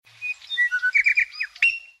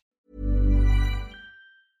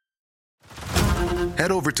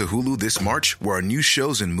Head over to Hulu this March, where our new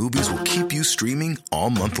shows and movies will keep you streaming all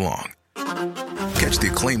month long. Catch the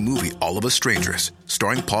acclaimed movie All of Us Strangers,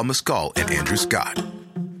 starring Paul Mescal and Andrew Scott.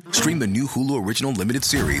 Stream the new Hulu original limited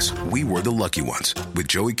series We Were the Lucky Ones with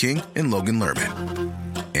Joey King and Logan Lerman.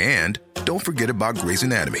 And don't forget about Grey's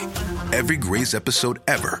Anatomy. Every Grey's episode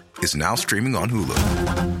ever is now streaming on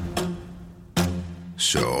Hulu.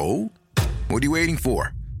 So, what are you waiting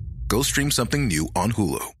for? Go stream something new on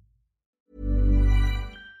Hulu.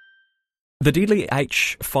 The deadly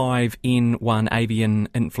H5N1 avian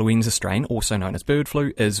influenza strain, also known as bird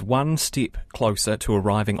flu, is one step closer to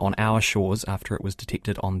arriving on our shores after it was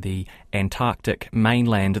detected on the Antarctic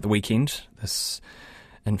mainland at the weekend. This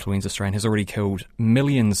influenza strain has already killed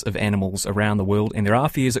millions of animals around the world, and there are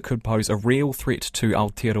fears it could pose a real threat to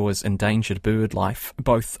Aotearoa's endangered bird life.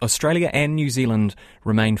 Both Australia and New Zealand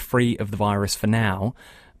remain free of the virus for now.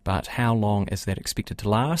 But how long is that expected to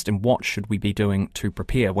last, and what should we be doing to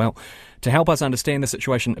prepare? Well, to help us understand the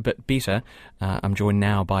situation a bit better, I'm joined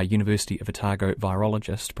now by University of Otago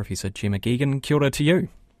virologist Professor Jemma Geoghegan. Kia ora to you.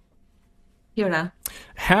 Kia ora.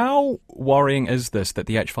 How worrying is this that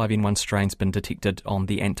the H5N1 strain's been detected on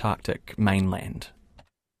the Antarctic mainland?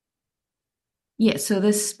 Yeah, so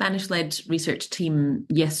this Spanish-led research team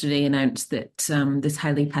yesterday announced that this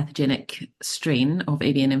highly pathogenic strain of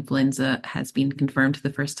avian influenza has been confirmed for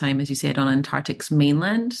the first time, as you said, on Antarctic's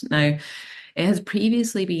mainland. Now, it has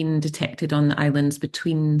previously been detected on the islands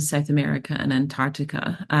between South America and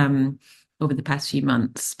Antarctica over the past few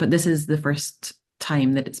months, but this is the first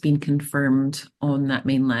time that it's been confirmed on that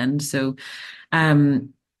mainland. So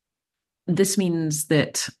this means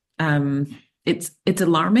that it's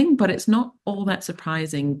alarming, but it's not all that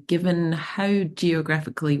surprising given how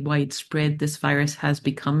geographically widespread this virus has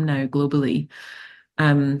become now globally.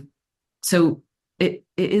 So it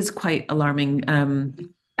is quite alarming,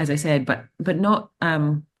 as I said, but not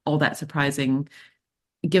all that surprising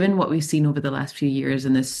given what we've seen over the last few years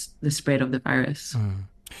and the spread of the virus.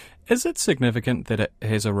 Is it significant that it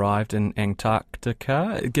has arrived in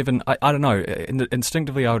Antarctica? Given, I don't know,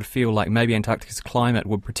 instinctively I would feel like maybe Antarctica's climate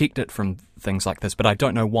would protect it from things like this, but I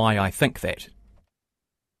don't know why I think that.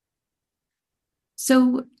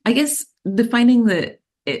 So I guess the finding that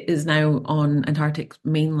it is now on Antarctic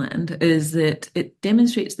mainland is that it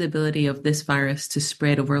demonstrates the ability of this virus to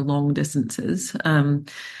spread over long distances.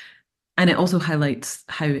 And it also highlights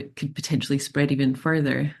how it could potentially spread even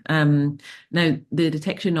further. Now, the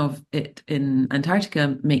detection of it in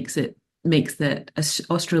Antarctica makes that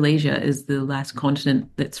Australasia is the last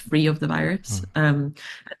continent that's free of the virus at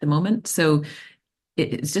the moment. So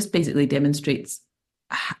it just basically demonstrates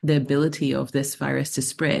the ability of this virus to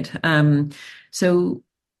spread. So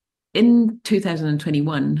in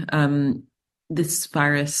 2021, this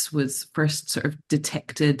virus was first sort of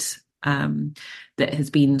detected that has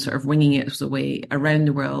been sort of winging its way around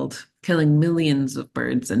the world, killing millions of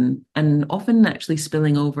birds and often actually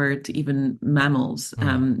spilling over to even mammals,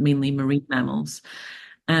 mainly marine mammals.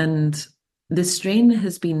 And the strain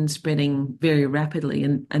has been spreading very rapidly,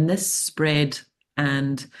 and this spread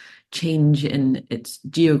and change in its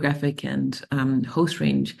geographic and host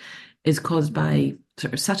range is caused by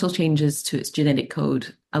sort of subtle changes to its genetic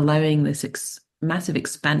code, allowing this massive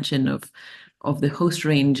expansion of the host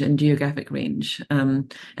range and geographic range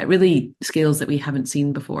at really scales that we haven't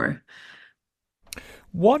seen before.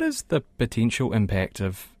 What is the potential impact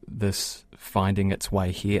of this finding its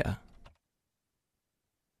way here?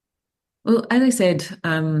 Well, as I said,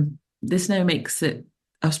 this now makes it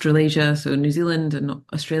Australasia, so New Zealand and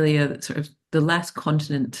Australia, sort of the last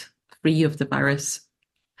continent free of the virus.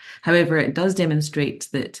 However, it does demonstrate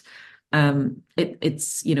that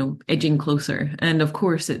it's edging closer, and of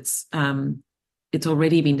course it's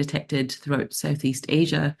already been detected throughout Southeast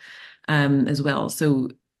Asia as well. So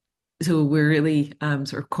we're really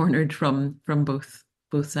sort of cornered from both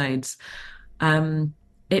sides.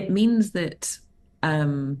 It means that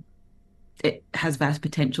it has vast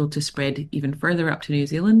potential to spread even further up to New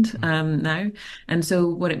Zealand now. And so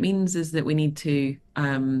what it means is that we need to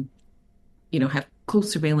have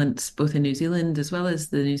close surveillance both in New Zealand as well as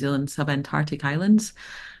the New Zealand sub-Antarctic islands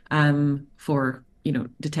for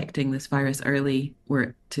detecting this virus early were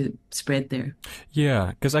it to spread there.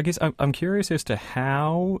 Yeah, because I guess I'm curious as to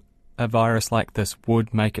how a virus like this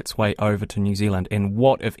would make its way over to New Zealand and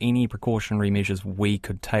what, if any, precautionary measures we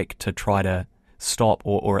could take to try to stop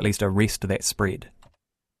or at least arrest that spread.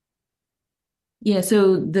 Yeah,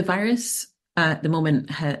 so the virus at the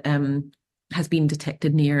moment has been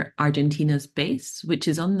detected near Argentina's base, which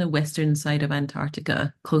is on the western side of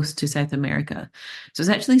Antarctica, close to South America. So it's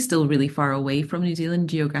actually still really far away from New Zealand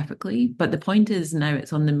geographically. But the point is now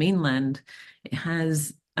it's on the mainland. It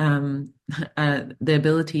has the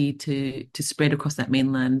ability to spread across that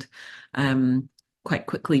mainland quite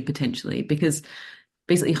quickly, potentially, because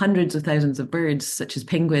basically hundreds of thousands of birds, such as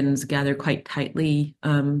penguins, gather quite tightly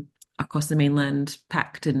across the mainland,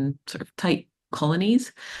 packed in sort of tight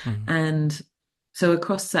colonies. Mm. And so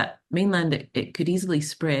across that mainland, it could easily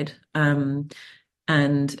spread and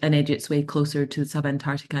edge its way closer to the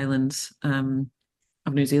subantarctic islands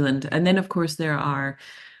of New Zealand. And then, of course, there are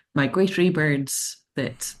migratory birds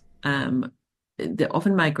that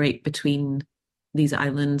often migrate between these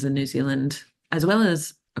islands and New Zealand, as well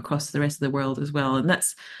as across the rest of the world as well. And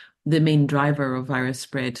that's the main driver of virus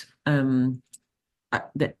spread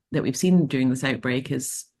that we've seen during this outbreak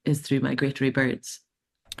is through migratory birds.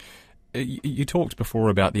 You talked before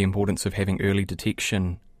about the importance of having early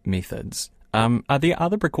detection methods. Are there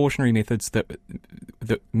other precautionary methods that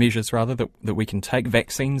measures rather that we can take,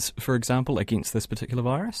 vaccines, for example, against this particular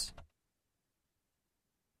virus?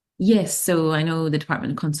 Yes, so I know the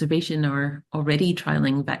Department of Conservation are already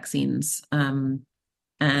trialing vaccines and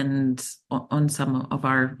on some of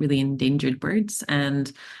our really endangered birds,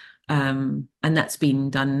 and that's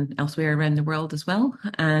been done elsewhere around the world as well.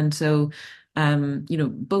 And so,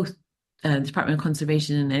 both the Department of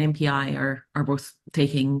Conservation and NPI are both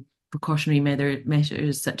taking precautionary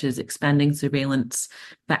measures such as expanding surveillance,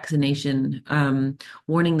 vaccination,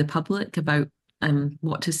 warning the public about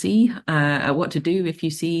what to see, what to do if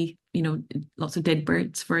you see, lots of dead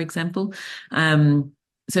birds, for example.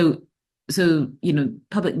 So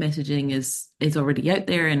public messaging is already out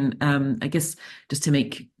there, and I guess just to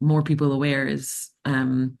make more people aware is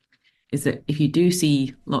that if you do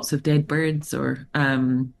see lots of dead birds or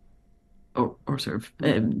sort of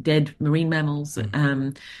dead marine mammals,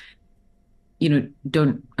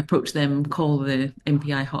 don't approach them. Call the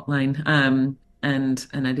MPI hotline, and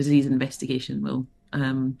a disease investigation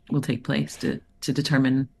will take place to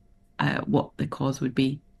determine what the cause would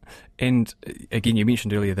be. And again, you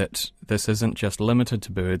mentioned earlier that this isn't just limited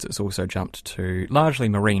to birds, it's also jumped to largely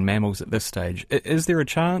marine mammals at this stage. Is there a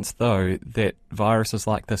chance, though, that viruses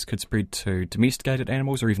like this could spread to domesticated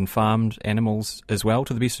animals or even farmed animals as well,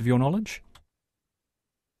 to the best of your knowledge?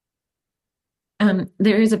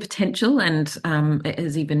 There is a potential, and it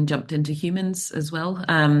has even jumped into humans as well.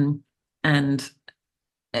 And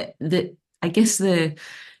I guess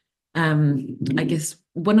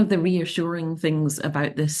one of the reassuring things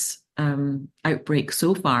about this outbreak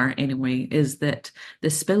so far, anyway, is that the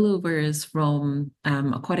spillovers from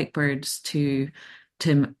aquatic birds to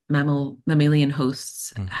mammalian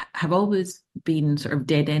hosts have always been sort of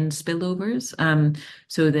dead end spillovers,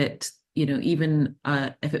 so that even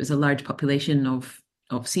if it was a large population of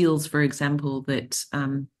seals, for example, that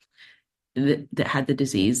had the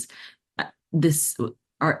disease, these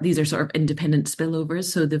are sort of independent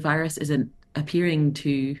spillovers, so the virus isn't appearing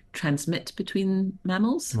to transmit between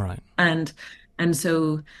mammals, right? And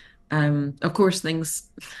so, of course, things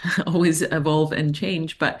always evolve and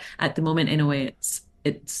change, but at the moment, in a way,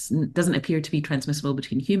 it doesn't appear to be transmissible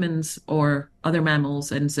between humans or other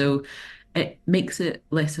mammals, and so it makes it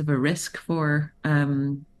less of a risk for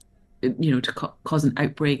to cause an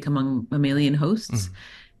outbreak among mammalian hosts.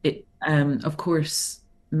 Of course,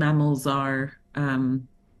 mammals are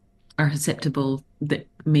susceptible, that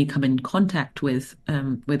may come in contact with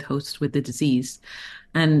hosts with the disease,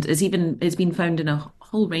 and it's been found in a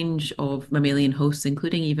whole range of mammalian hosts,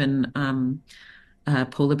 including even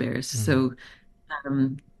polar bears. So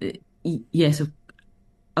yes,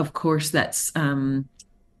 of course, that's the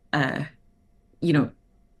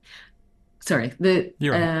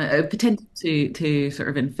potential to sort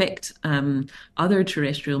of infect other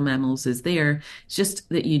terrestrial mammals is there. It's just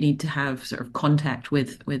that you need to have sort of contact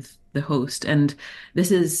with the host, and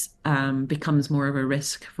this becomes more of a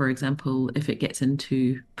risk, for example, if it gets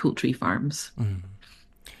into poultry farms.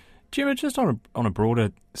 Jemma, just on a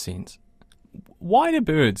broader sense, why do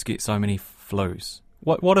birds get so many flus?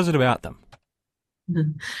 What is it about them?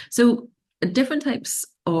 So different types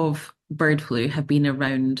of bird flu have been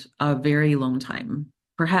around a very long time,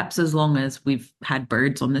 perhaps as long as we've had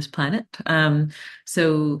birds on this planet.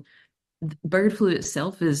 So bird flu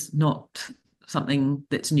itself is not something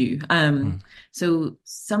that's new. So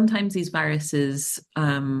sometimes these viruses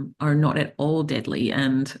are not at all deadly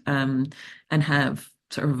and have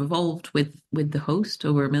sort of evolved with the host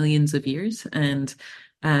over millions of years, and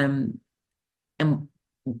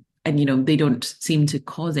they don't seem to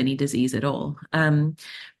cause any disease at all.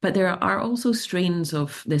 But there are also strains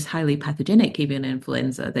of this highly pathogenic avian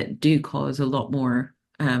influenza that do cause a lot more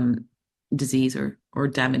disease or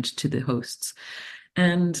damage to the hosts.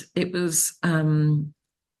 And it was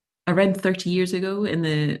around 30 years ago in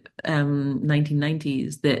the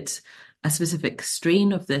 1990s that a specific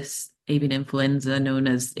strain of this avian influenza known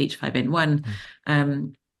as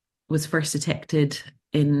H5N1 was first detected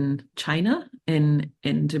in China in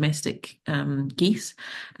domestic geese.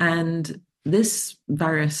 And this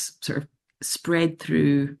virus sort of spread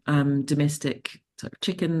through domestic sort of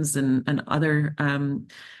chickens and other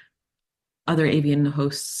avian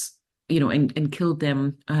hosts, and killed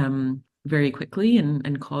them very quickly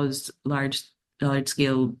and caused large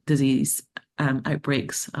scale disease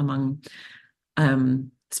outbreaks among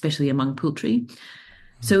especially among poultry.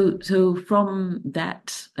 So from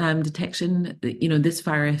that detection, this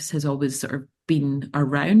virus has always sort of been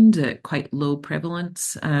around at quite low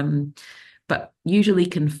prevalence, but usually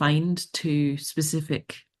confined to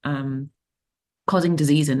specific causing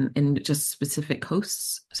disease in just specific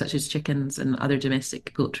hosts, such as chickens and other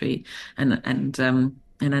domestic poultry and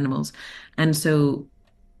animals. And so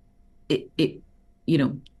it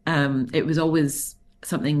was always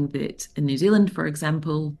something that in New Zealand, for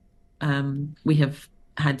example, we have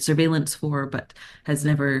had surveillance for, but has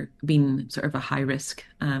never been sort of a high risk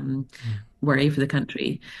worry for the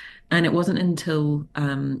country. And it wasn't until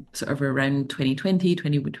sort of around 2020,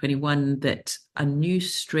 2021 that a new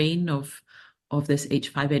strain of this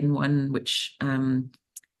H5N1, which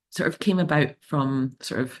sort of came about from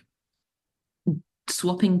sort of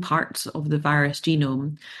swapping parts of the virus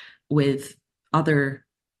genome with other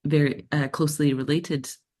very closely related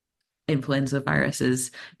influenza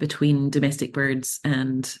viruses between domestic birds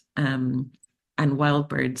and wild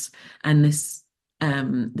birds, and this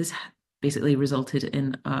basically resulted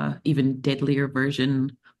in a even deadlier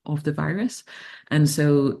version of the virus. And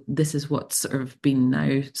so this is what's sort of been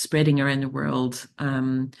now spreading around the world.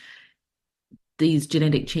 These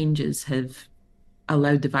genetic changes have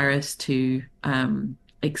allowed the virus to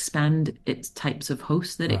expand its types of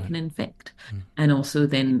hosts that it can infect. And also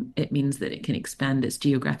then it means that it can expand its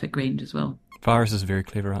geographic range as well. Viruses are very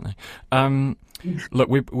clever, aren't they? Look,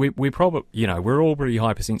 we probably, we're all pretty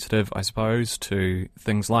hypersensitive, I suppose, to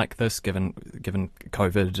things like this, given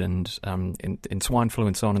COVID and swine flu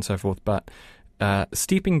and so on and so forth. But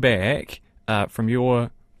stepping back from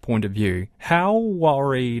your point of view, how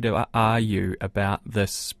worried are you about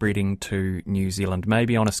this spreading to New Zealand?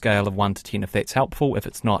 Maybe on a scale of 1 to 10, if that's helpful. If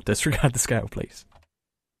it's not, disregard the scale, please.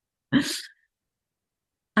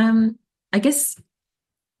 I guess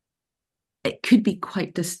it could be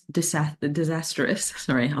quite disastrous.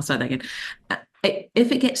 Sorry, I'll start that again.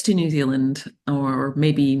 If it gets to New Zealand, or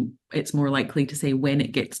maybe it's more likely to say when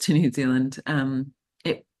it gets to New Zealand,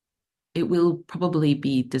 it will probably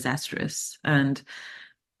be disastrous. And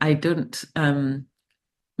I don't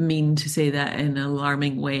mean to say that in an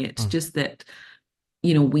alarming way. It's just that,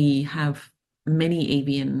 we have many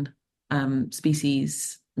avian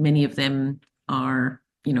species. Many of them are,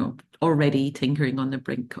 already tinkering on the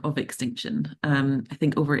brink of extinction. I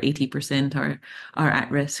think over 80% are at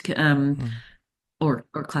risk or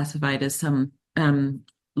classified as some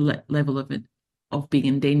level of being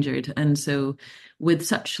endangered. And so with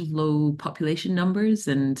such low population numbers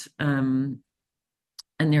and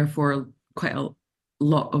therefore quite a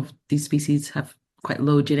lot of these species have quite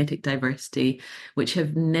low genetic diversity, which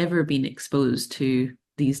have never been exposed to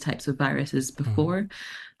these types of viruses before,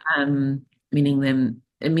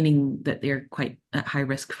 meaning that they're quite at high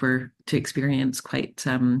risk to experience quite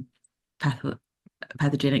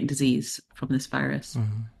pathogenic disease from this virus.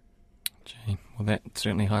 Gee, well, that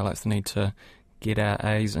certainly highlights the need to get our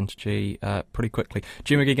A's into G pretty quickly.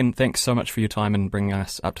 Jemma Geoghegan, thanks so much for your time and bringing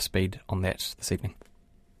us up to speed on that this evening.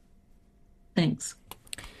 Thanks.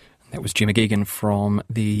 That was Jemma Geoghegan from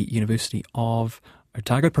the University of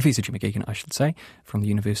Otago, Professor Jemma Geoghegan, I should say, from the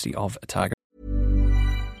University of Otago.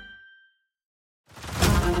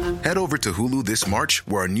 Head over to Hulu this March,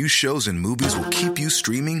 where our new shows and movies will keep you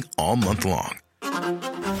streaming all month long.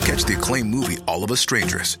 Catch the acclaimed movie All of Us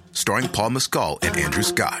Strangers, starring Paul Mescal and Andrew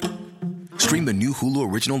Scott. Stream the new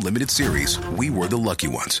Hulu original limited series We Were the Lucky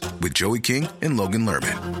Ones with Joey King and Logan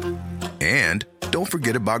Lerman. And don't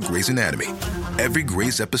forget about Grey's Anatomy. Every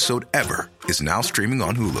Grey's episode ever is now streaming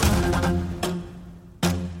on Hulu.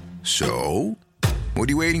 So, what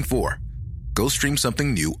are you waiting for? Go stream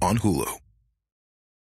something new on Hulu.